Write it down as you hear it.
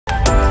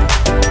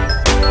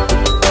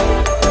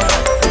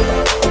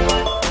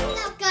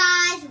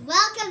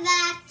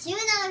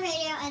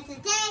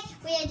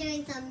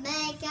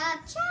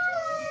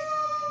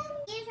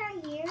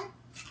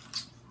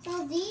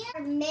these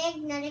are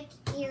magnetic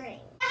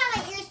earrings. I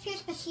have my ears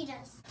pierced, but she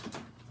does.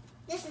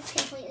 This is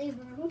completely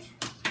ruined,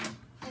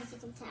 as you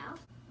can tell.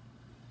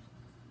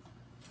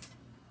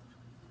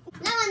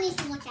 No one needs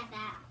to look at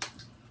that.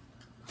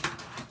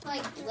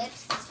 Like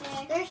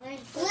lipstick. There's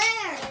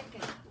glare.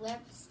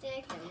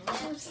 Lipstick and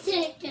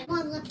Lipstick and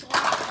one lip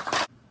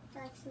gloss.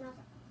 Like smells.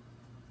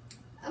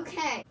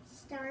 Okay.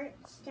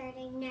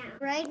 Starting now.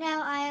 Right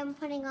now I am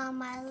putting on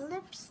my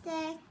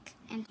lipstick.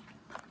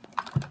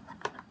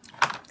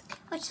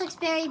 Which looks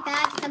very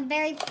bad because I'm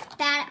very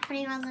bad at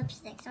putting on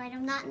lipstick, so I do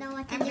not know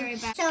what to do. Very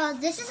bad. So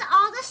this is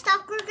all the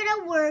stuff we're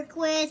gonna work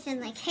with, and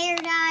like hair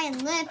dye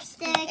and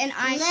lipstick And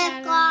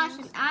lip gloss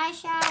and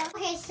eyeshadow.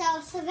 Okay,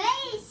 so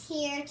Survey's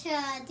here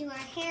to do our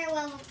hair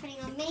while we're putting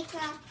on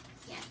makeup.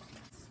 Yes.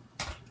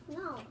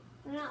 No,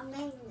 we're not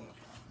making it.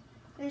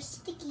 There's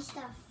sticky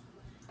stuff.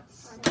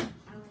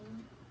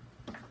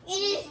 It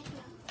is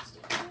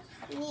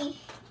me.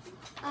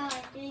 Oh,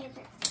 it's doing it.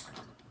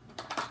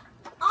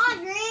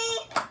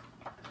 Audrey!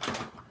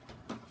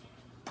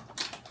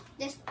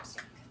 This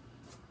lipstick.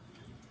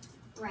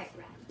 Bright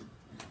red.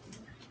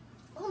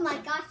 Oh my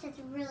gosh, that's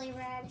really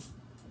red.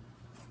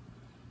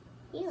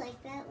 You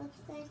like that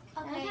lipstick?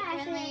 Okay, That's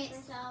actually really,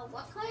 nice. so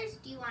what colors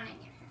do you want in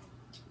your hair?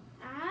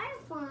 I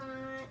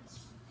want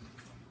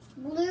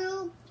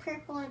blue,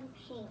 purple, and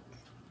pink.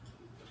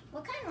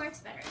 What kind works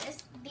better?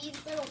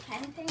 These little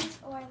pen things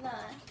or the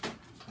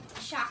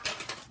shock?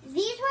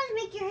 These ones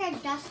make your hair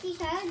dusty,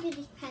 so I would do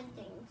these pen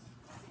things.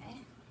 Okay.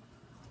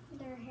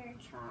 Their hair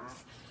chalk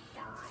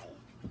dye.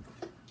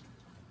 I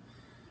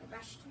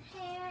brushed your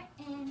hair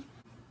and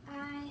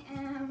I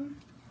am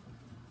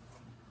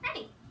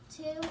ready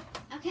to.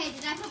 Okay,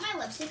 did I put my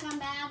lipstick on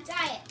bad?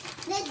 Dye it.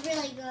 That's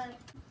really good.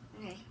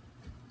 Okay.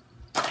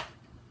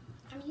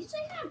 I'm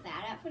usually kind of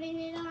bad at putting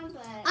it on,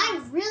 but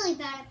I'm really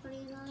bad at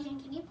putting it on.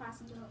 Can you pause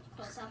and do a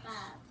close up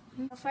at?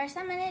 Well, first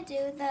I'm gonna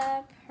do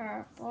the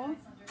purple.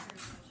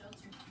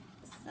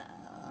 So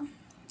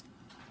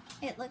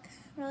it looks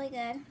really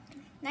good.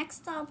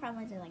 Next I'll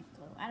probably do like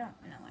blue. I don't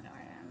know what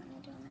order I'm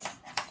gonna do next.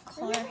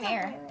 Color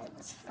hair.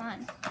 It's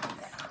fun.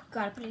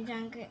 Gotta put it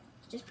down good.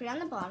 Just put it on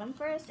the bottom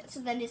first, so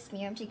then just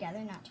smear them together,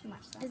 not too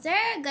much. Is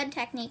there a good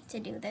technique to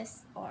do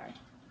this, or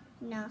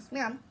No,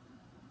 smear them.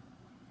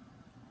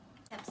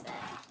 that's it?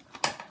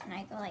 And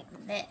I go like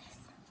this.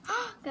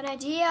 Good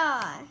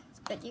idea.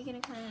 But you're gonna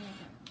kind of make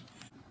it.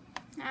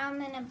 Now I'm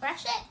gonna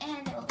brush it,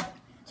 and it will look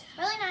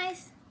really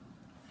nice.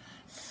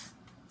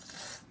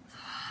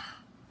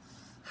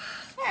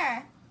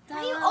 There.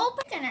 Now you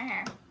open in her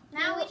hair.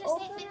 Now we just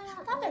need the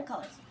other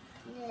colors.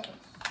 Yes.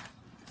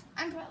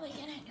 I'm probably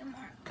gonna do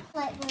more.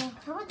 Light blue.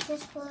 How about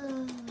this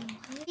blue?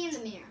 In the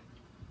mirror.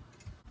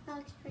 That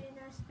looks pretty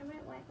nice. I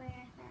might wipe my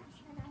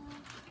eyeshadow.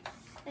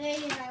 And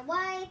then use my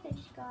wipe and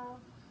just go.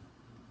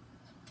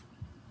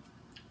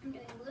 I'm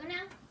doing blue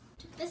now.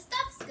 This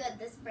stuff's good,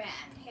 this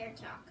brand, Hair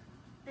Talk.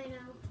 I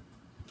know.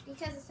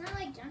 Because it's not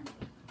like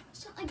junky.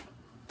 So like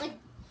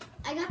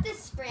I got this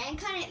spray and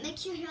kind of it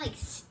makes your hair like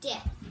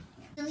stiff.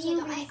 So So I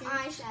got my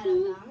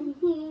eyeshadow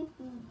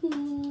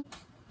down.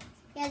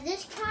 Yeah,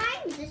 this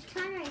kind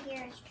right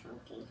here is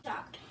chunky.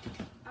 Talk.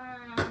 I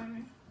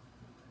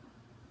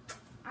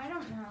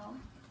don't know.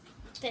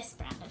 This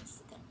brand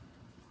is good.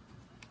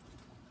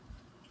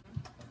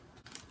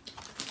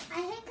 I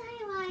think I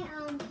might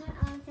put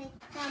on like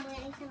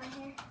foundation to my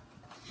hair.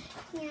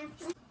 Yeah.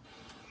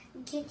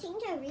 I'm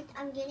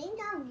getting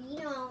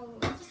Dorito.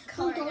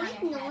 Color Don't on your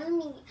ignore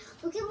me.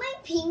 Look at my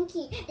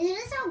pinky. Isn't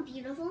it so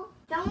beautiful?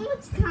 That one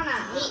looks kind of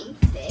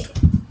big.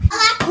 Oh,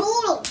 that's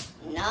cool.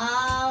 No. I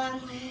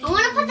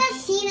want to put that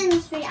scene in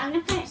this video. I'm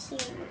going to put a scene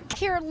in it.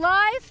 Here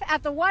live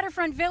at the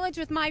Waterfront Village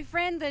with my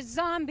friend, the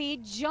zombie,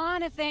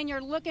 Jonathan.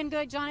 You're looking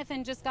good.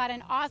 Jonathan just got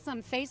an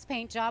awesome face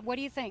paint job. What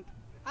do you think?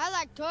 I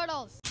like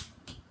turtles.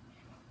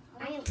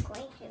 I am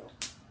going to.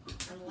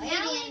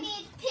 Now we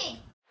need pink.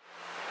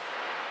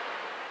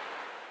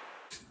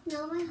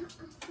 No, my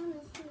phone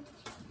is good.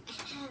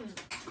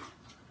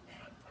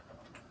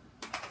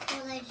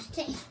 Well, I just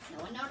take. No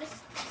one noticed.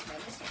 Spray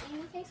this in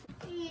your face.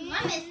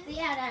 Mom is see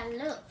how that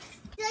looks.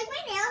 Like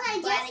my nails, I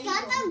just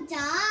got them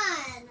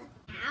done.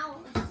 Ow.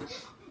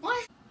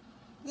 What?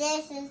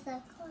 This is the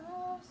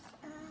close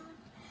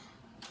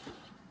up.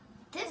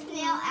 This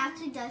nail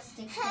actually does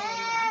stick to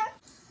Hair.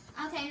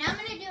 Okay, now I'm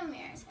going to do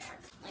Mira's hair.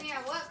 Mira,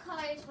 what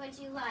colors would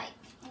you like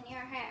in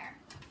your hair?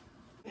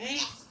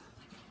 Yes.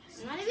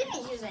 I'm not even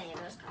gonna use any of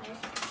those colors.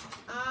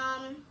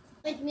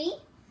 With me?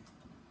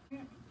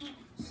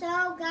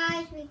 So,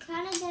 guys, we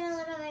kind of did a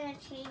little bit of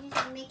changes.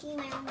 I'm making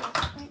my own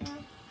makeup right now.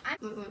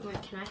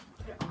 Wait, can I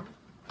put it on?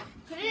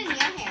 Put it in your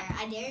hair.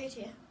 I dare you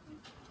to.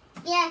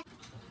 Yes.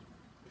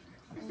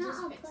 It's not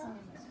all butt.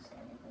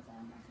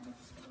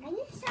 I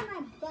need to set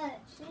my butt.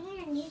 So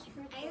your knees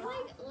hurt. I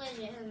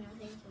legit have nothing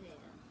to do though.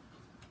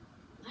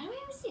 Why do we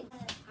ever see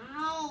that?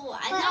 Ow!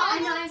 I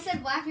know. I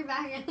said whack your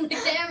back on the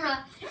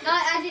camera.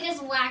 Not actually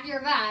just whack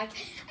your back.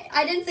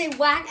 I didn't say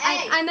whack.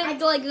 I meant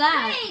go like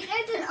that. Hey,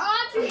 that's an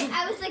Audrey.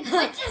 I was like,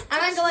 what just I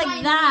meant go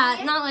like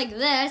that, not like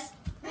this.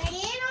 I didn't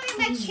know your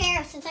my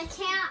chair since I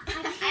can't.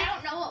 I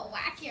don't know what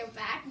whack your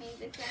back means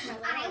except for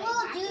I literally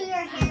will whack do your your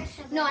back. hair.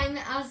 So No,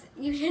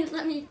 you didn't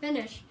let me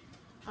finish.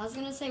 I was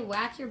gonna say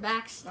whack your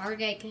back,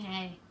 Stargate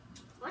K.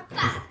 What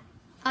the?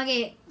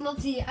 Okay,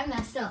 whoopsie, I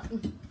messed up.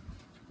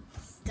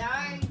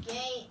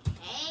 Stargate,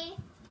 hey?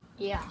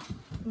 Yeah.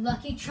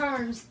 Lucky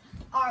Charms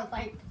are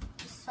like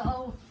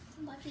so.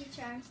 Lucky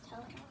Charms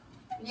tell it all.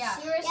 Yeah.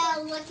 Seriously?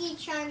 Yeah, Lucky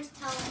Charms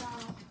tell it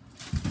all.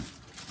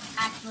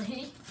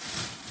 Actually.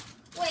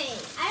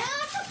 Wait, I don't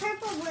know if the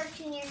purple works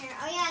in your hair.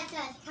 Oh yeah, it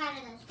does. Kind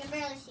of does. You can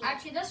barely see it.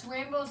 Actually, this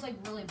rainbow is like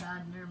really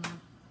bad. Never mind.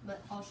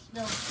 But I'll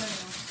still put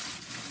it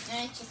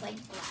And it's just like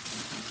black.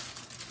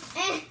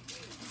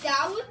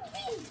 That would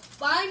be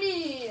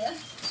funny.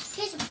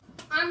 Here's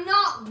I'm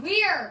not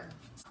weird.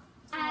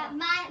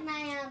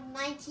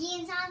 my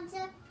jeans on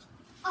zip.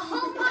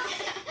 Oh my.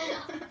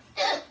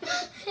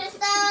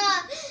 So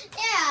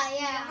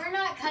yeah. We're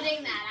not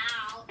cutting that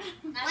out.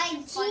 My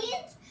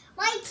jeans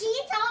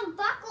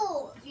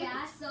unbuckled.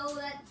 Yeah. So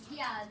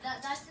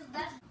that's the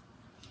best.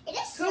 It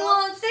is Who so.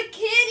 wants a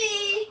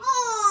kitty?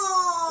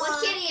 Oh.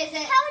 What kitty is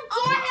it? How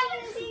Oh, dare I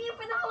haven't seen you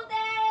for the whole day,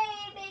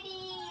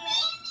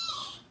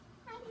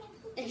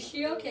 baby. Is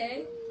she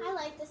okay? I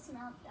like the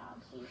smell of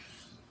dog food.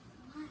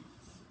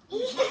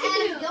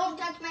 Ew. Don't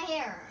touch my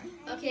hair.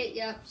 Okay.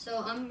 Yeah.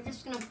 So I'm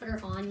just gonna put her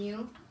on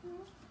you.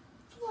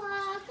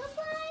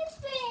 Walk-a-bye,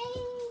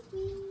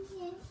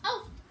 baby.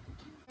 Oh,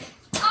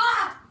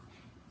 Ah!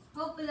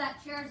 Hopefully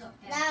that chair's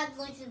okay. That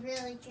looks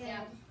really good.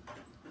 Yeah.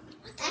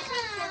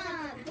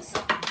 Does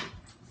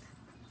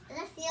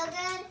that feel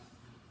good?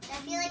 Does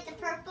that feel like the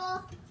purple? I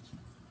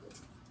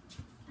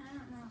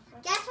don't know.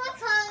 Guess what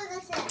color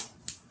this is?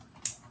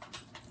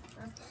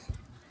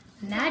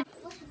 Mad.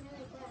 It looks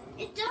really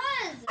good. It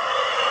does.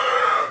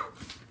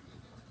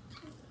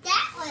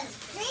 That was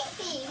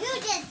creepy. Who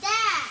did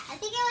that? I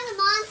think it was a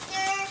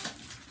monster.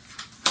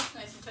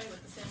 Nice and tight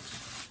with the same.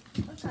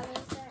 What color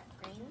is that?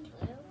 Green,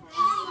 blue?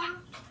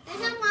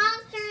 There's a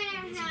monster in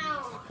our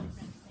house.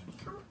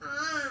 Come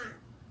on.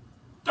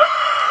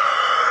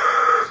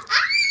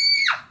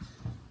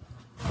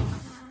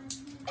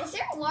 Is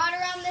there water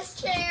on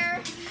this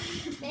chair?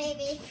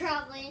 Maybe,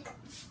 probably.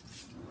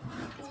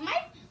 Is my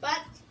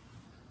butt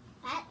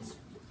That.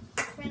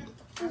 from it?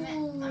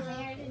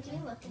 Where did you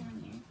look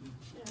in here?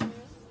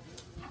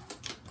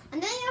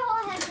 And then your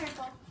whole head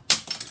purple.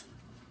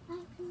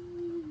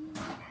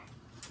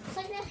 It's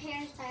like that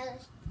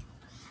hairstylist.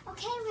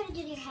 Okay, we're gonna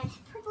do your head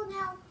purple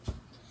now.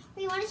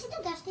 Wait, you want to see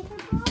the dusty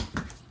purple?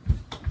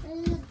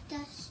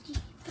 Dusty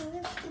purple.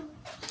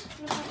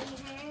 I'm gonna put it in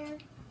your hair.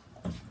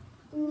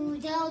 Ooh,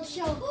 that'll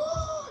show.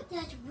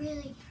 That's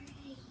really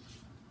pretty.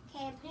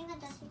 Okay, I'm putting the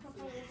dusty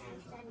purple in your hair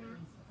instead now.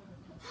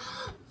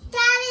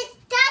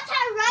 That's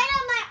right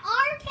on my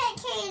armpit,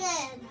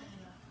 Kaden.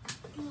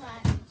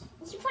 What?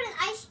 You put an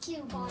ice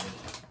cube on it.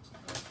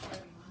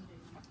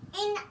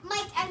 And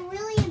Mike, I'm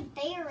really in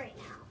Bear right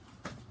now.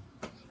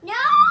 No!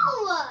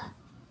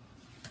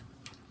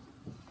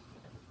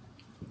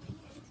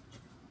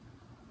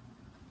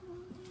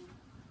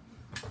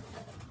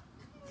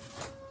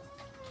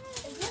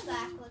 Is the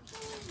back look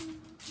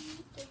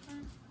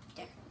different?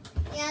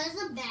 Yeah,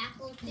 there's a back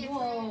look different.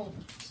 Whoa.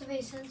 So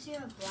wait, since you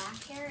have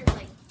black hair,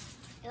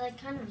 it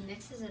kind of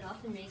mixes it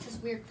up and makes this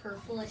weird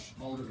purplish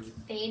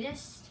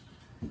fadish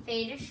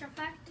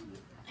effect.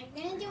 I'm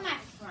gonna do my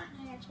front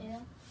hair too.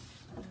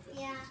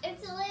 Yeah,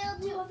 It's a little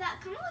too. That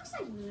kind of looks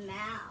like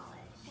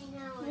mallet. I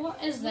know. What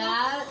is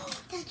that?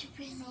 That's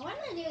really. I want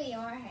to do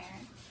your hair.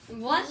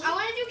 What? I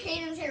want to do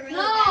Caden's hair really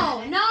No,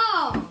 bad.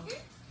 no.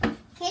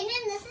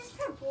 Kaden, this is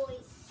for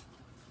boys.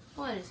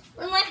 What is?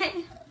 Well,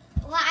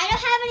 I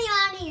don't have any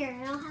on here.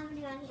 I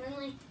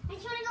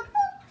just want to go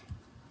poop.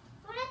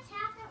 I want to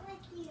tap it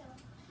with you.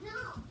 No.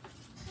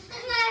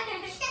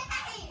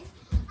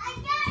 I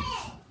got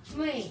it.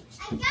 Wait.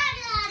 I got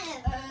it on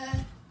him.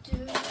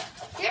 Dude.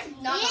 There's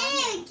none on here.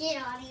 Yeah, get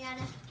on it.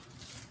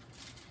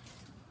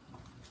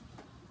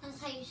 That's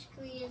how you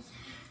squeeze.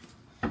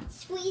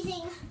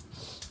 Squeezing.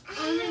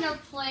 I'm in a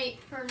plate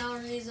for no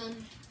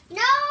reason.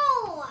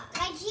 No!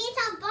 My jeans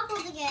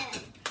unbuckled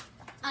again.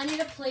 I need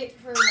a plate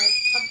for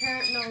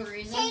apparent no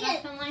reason. Kaden.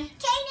 Definitely.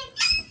 Kaden!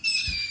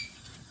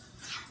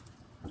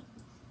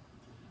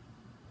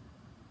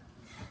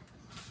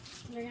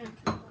 They're gonna.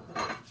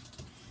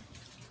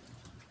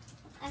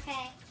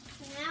 Okay,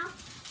 so now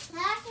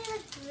that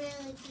looks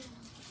really good.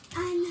 I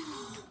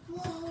know.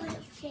 Whoa,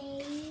 it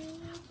fades.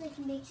 Like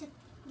makes a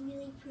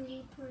really pretty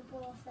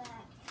purple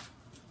effect.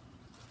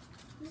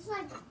 This is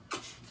like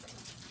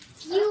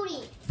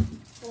beauty.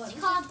 It's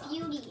called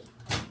beauty.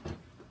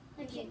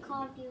 Like it's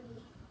called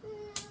beauty.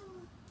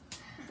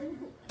 I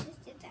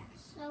just did that.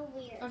 So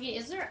weird. Okay,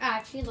 is there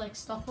actually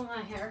stuff on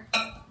my hair?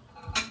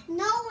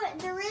 No,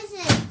 there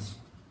isn't.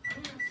 I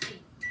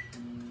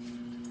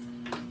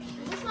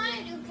just want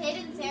to do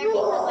Caden's hair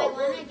because I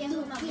want to give him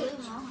a blue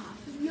mohawk.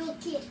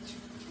 Look it.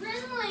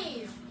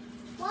 Really?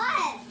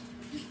 What?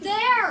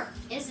 There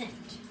isn't.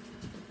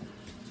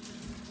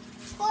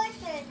 Of course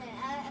there isn't.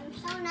 I'm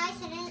so nice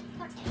I didn't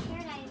put the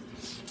hair dye in.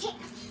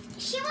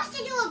 She wants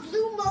to do a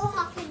blue mohawk.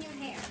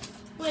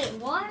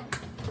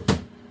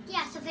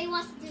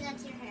 wants to do that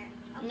to your hair.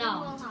 A No.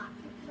 mohawk.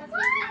 That's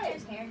my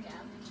hair's hair gel.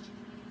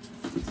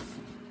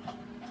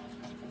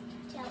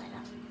 Gel it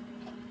up.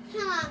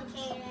 Come on,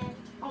 Kaden.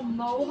 A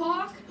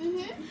mohawk?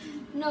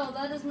 Mm-hmm. No,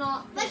 that is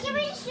not. Why can't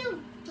we just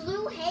do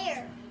blue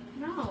hair?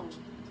 No.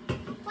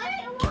 Why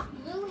do you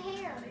want blue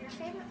hair? Your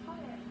favorite color.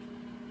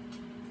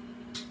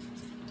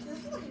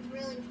 This looks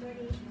really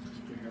pretty.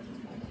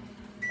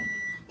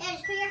 Yeah,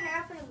 just put your hair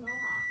up in a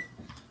mohawk.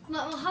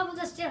 Well, how about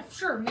this? Yeah,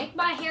 sure. Make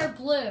my hair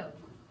blue.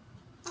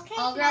 Okay,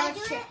 I'll can I grab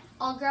do a chair. it?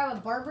 I'll grab a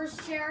barber's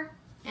chair,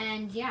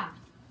 and yeah.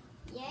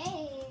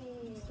 Yay.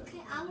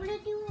 Okay, I'm gonna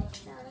do it.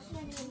 So this is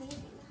gonna be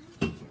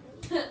amazing.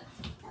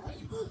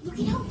 Look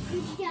at how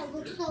pretty that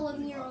looks though,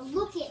 Amira.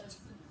 Look it.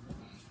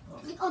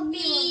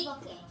 Amira,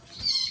 look it.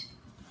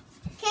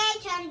 Okay,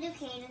 time to do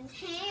Kaden's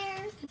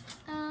hair.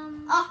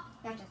 Oh,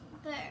 That doesn't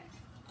work. there.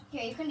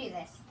 Here, you can do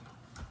this.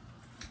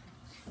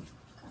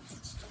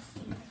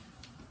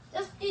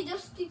 Dusty,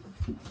 dusty,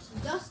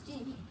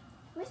 dusty.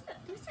 Where's that?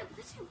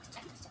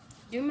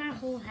 Do my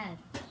whole head.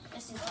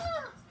 This is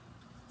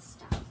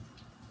Stop.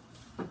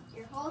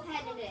 Your whole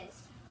head it is.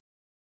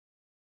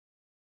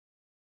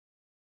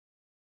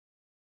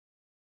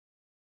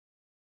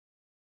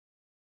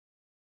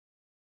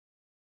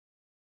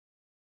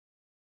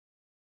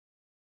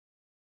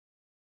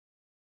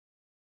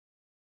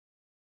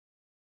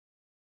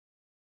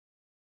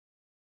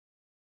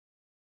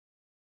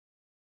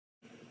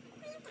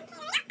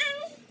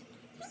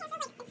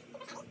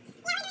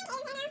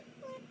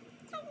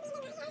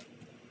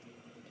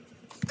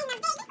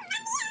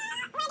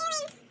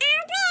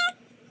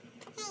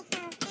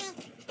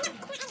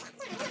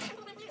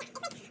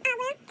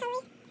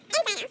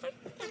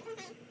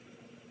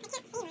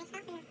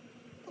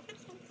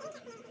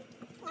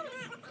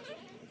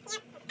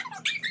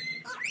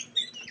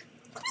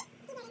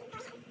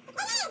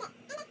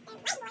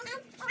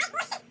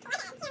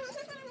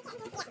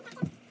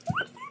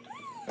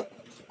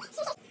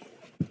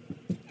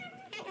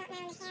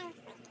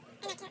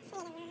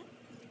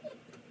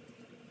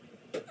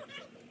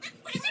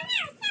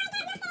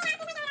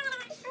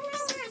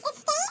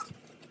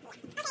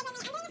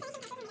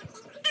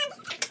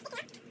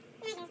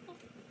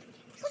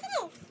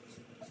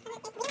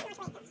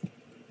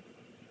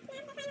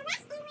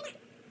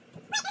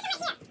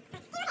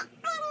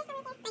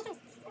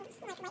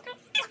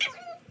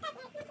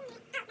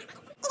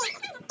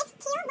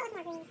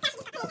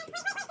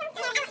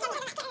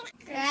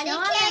 Ready,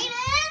 Show 'em. Kaden?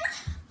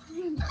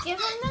 Give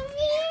him the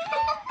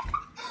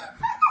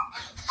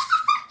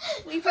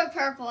We put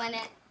purple in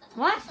it.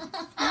 What?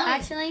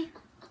 Actually?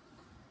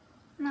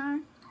 No.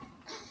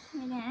 We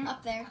didn't.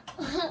 Up there.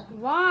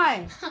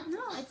 Why?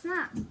 No, it's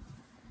not.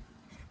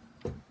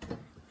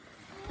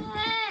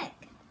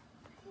 Heck.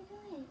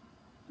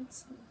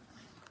 It's,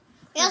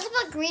 We also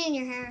put green in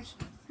your hair.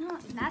 no,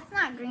 that's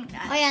not green, Oh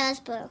guys. yeah, that's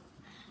blue.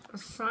 A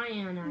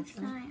cyan, It's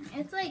actually. fine.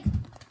 It's like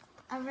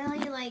a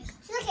really like,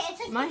 So look,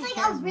 it's My like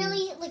hair's a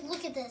really like.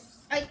 Look at this.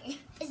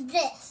 It's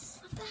this.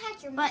 What the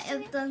heck? You're but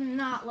messing it does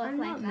not look I'm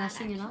like not that.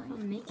 messing it up. actually.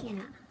 I'm making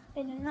it.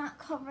 They did not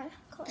cover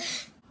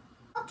close.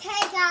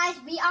 Okay, guys,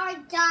 we are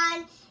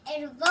done.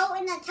 And vote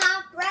in the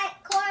top right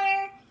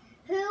corner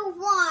who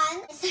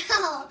won.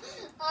 So,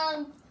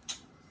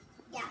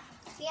 yeah.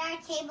 VR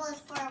table is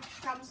from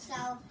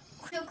so.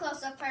 Too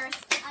close up first.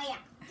 Oh yeah,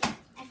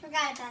 I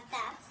forgot about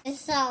that.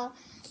 So,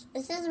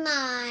 this is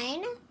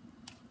mine.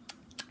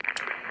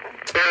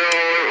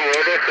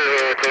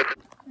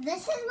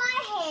 This is my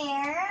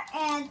hair,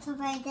 and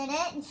Sophia did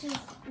it, and she's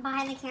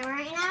behind the camera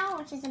right now,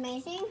 which is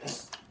amazing.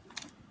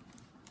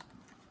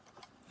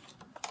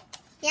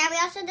 Yeah, we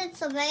also did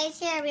Sylvia's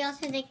hair. We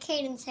also did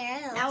Kaden's hair.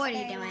 That Now looks what are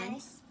you very doing?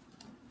 nice.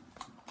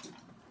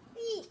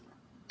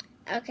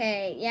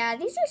 Okay, yeah,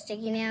 these are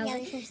sticky nails. Yeah,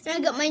 these are sticky.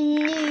 Then I got my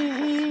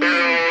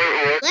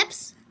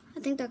lips. I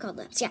think they're called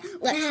lips. Yeah,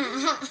 lips.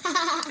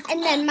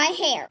 And then my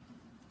hair.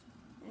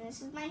 And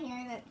this is my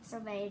hair that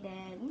Sylvia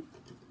did.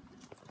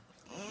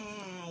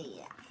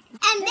 Yeah.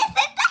 And this is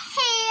the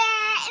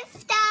hair and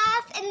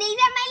stuff. And these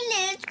are my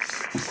lips.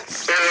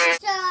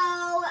 So,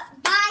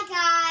 bye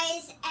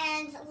guys,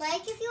 and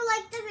like if you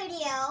like the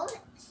video,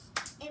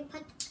 and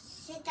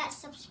hit that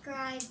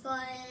subscribe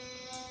button.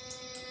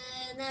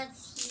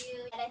 That's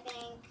huge, I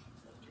think.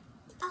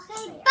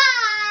 Okay, bye.